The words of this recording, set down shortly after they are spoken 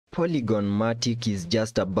Polygon Matic is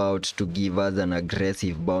just about to give us an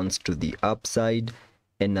aggressive bounce to the upside,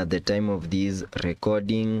 and at the time of this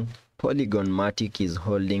recording, Polygon Matic is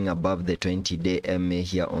holding above the 20-day MA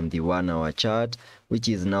here on the 1-hour chart, which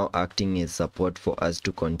is now acting as support for us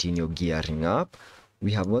to continue gearing up.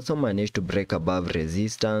 We have also managed to break above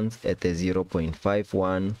resistance at the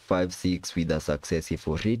 0.5156 with a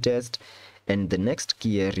successful retest, and the next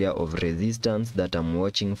key area of resistance that I'm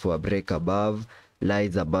watching for a break above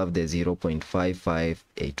lies above the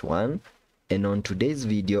 0.5581. And on today's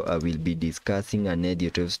video I will be discussing a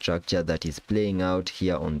negative structure that is playing out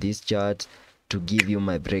here on this chart to give you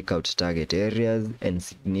my breakout target areas and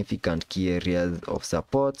significant key areas of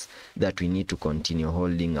supports that we need to continue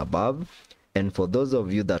holding above. And for those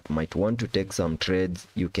of you that might want to take some trades,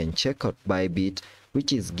 you can check out Bybit,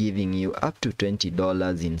 which is giving you up to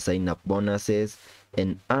 $20 in sign-up bonuses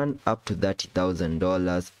and earn up to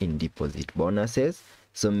 $30,000 in deposit bonuses.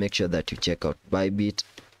 So make sure that you check out Bybit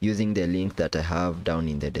using the link that I have down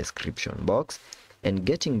in the description box. And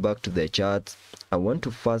getting back to the charts, I want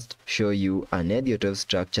to first show you a negative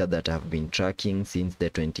structure that I've been tracking since the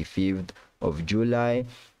 25th of July,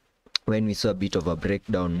 when we saw a bit of a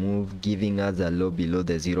breakdown move giving us a low below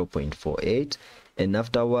the 0.48, and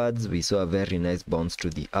afterwards we saw a very nice bounce to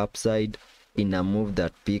the upside in a move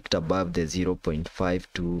that peaked above the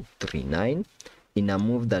 0.5239, in a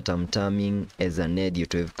move that I'm terming as a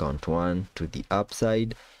negative count 1 to the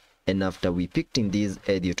upside. And after we picked in this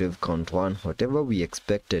negative count 1, whatever we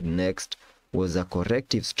expected next was a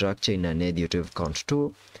corrective structure in a negative count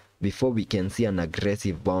 2 before we can see an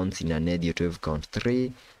aggressive bounce in a negative count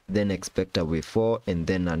 3, then expect a wave 4, and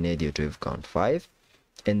then a negative count 5.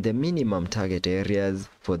 And the minimum target areas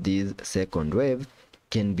for this second wave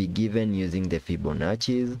can be given using the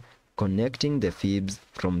Fibonacci's, connecting the fibs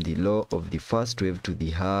from the low of the first wave to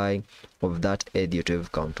the high of that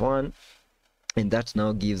negative count 1. And that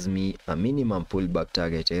now gives me a minimum pullback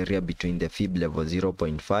target area between the fib level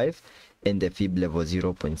 0.5 and the fib level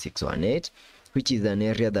 0.618, which is an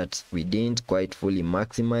area that we didn't quite fully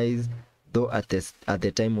maximize, though at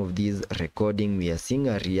the time of this recording we are seeing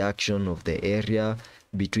a reaction of the area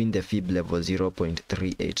between the fib level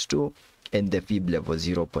 0.382 and the fib level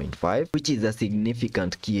 0.5, which is a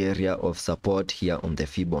significant key area of support here on the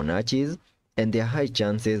Fibonacci's. And there are high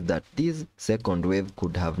chances that this second wave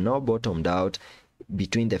could have now bottomed out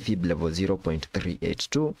between the fib level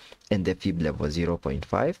 0.382 and the fib level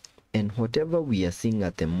 0.5, and whatever we are seeing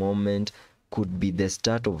at the moment could be the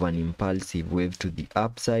start of an impulsive wave to the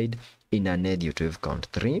upside in a negative count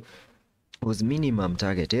 3, whose minimum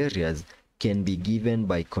target areas can be given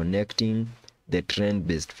by connecting the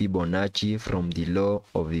trend-based Fibonacci from the low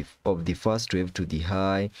of the first wave to the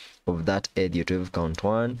high of that negative count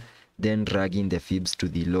 1, then dragging the fibs to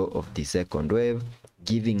the low of the second wave,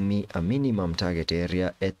 giving me a minimum target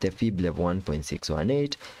area at the fib level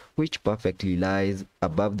 1.618, which perfectly lies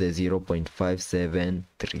above the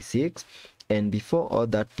 0.5736. And before all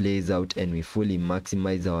that plays out and we fully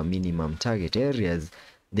maximize our minimum target areas,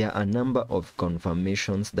 there are a number of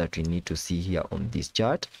confirmations that we need to see here on this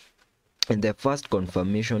chart. And the first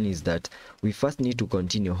confirmation is that we first need to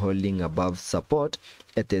continue holding above support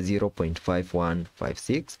at the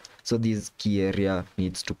 0.5156. So this key area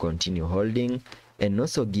needs to continue holding and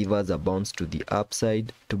also give us a bounce to the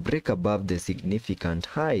upside to break above the significant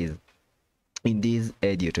highs in this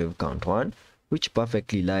negative count 1, which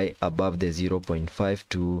perfectly lie above the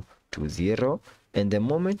 0.5220. And the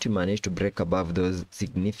moment you manage to break above those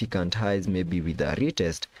significant highs, maybe with a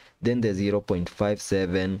retest, then the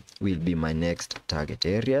 0.57 will be my next target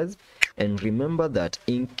areas. And remember that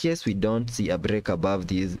in case we don't see a break above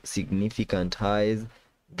these significant highs,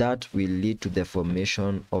 that will lead to the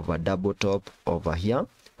formation of a double top over here,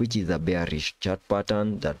 which is a bearish chart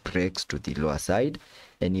pattern that breaks to the lower side.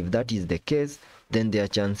 And if that is the case, then there are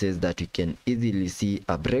chances that we can easily see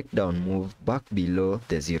a breakdown move back below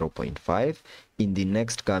the 0.5 in the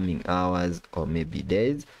next coming hours or maybe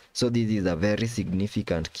days. So this is a very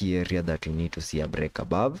significant key area that we need to see a break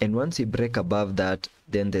above. And once we break above that,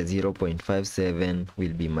 then the 0.57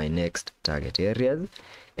 will be my next target areas.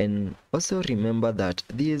 And also remember that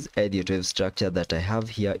this additive structure that I have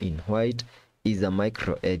here in white is a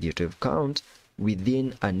micro additive count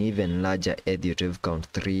within an even larger additive count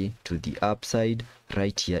 3 to the upside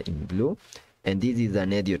right here in blue. And this is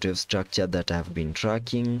an additive structure that I've been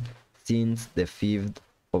tracking since the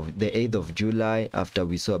 8th of July, after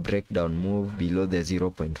we saw a breakdown move below the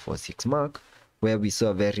 0.46 mark, where we saw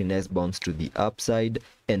a very nice bounce to the upside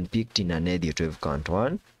and peaked in a negative count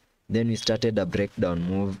 1. Then we started a breakdown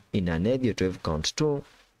move in a negative count 2,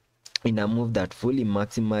 in a move that fully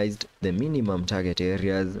maximized the minimum target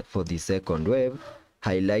areas for the second wave,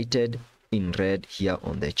 highlighted in red here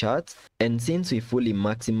on the charts. And since we fully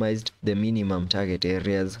maximized the minimum target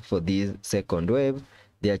areas for this second wave,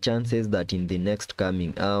 there are chances that in the next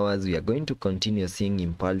coming hours we are going to continue seeing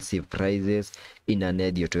impulsive prices in an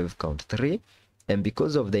Elliott wave count 3. And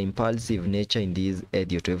because of the impulsive nature in this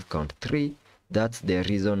Elliott wave count 3, that's the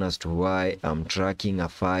reason as to why I'm tracking a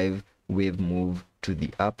 5 wave move to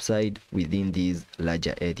the upside within this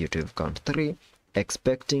larger Elliott wave count 3,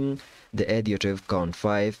 expecting the Elliott wave count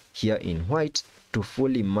 5 here in white to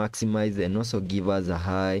fully maximize and also give us a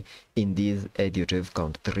high in this Elliott wave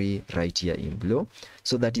count 3 right here in blue.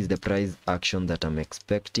 So that is the price action that I'm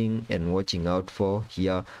expecting and watching out for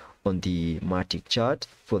here on the MATIC chart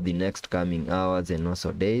for the next coming hours and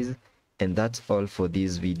also days. And that's all for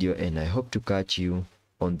this video, and I hope to catch you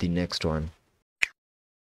on the next one.